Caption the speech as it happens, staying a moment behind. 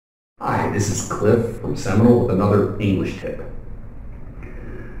Hi, this is Cliff from Seminole with another English tip.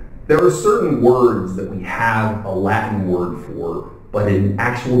 There are certain words that we have a Latin word for, but in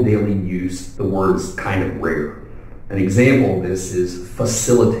actual daily use, the word's kind of rare. An example of this is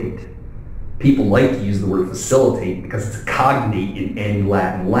facilitate. People like to use the word facilitate because it's a cognate in any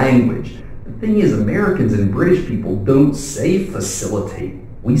Latin language. The thing is, Americans and British people don't say facilitate.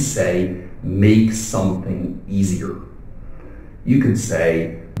 We say make something easier. You could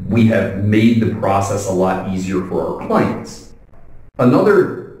say, we have made the process a lot easier for our clients.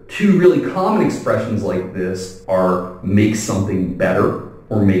 Another two really common expressions like this are make something better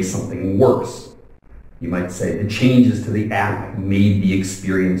or make something worse. You might say the changes to the app made the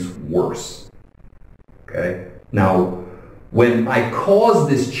experience worse. Okay? Now, when I cause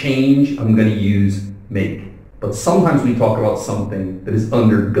this change, I'm going to use make. But sometimes we talk about something that is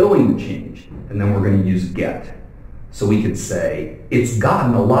undergoing the change, and then we're going to use get. So we could say, it's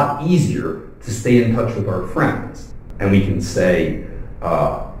gotten a lot easier to stay in touch with our friends. And we can say,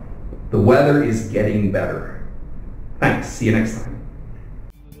 the weather is getting better. Thanks. See you next time.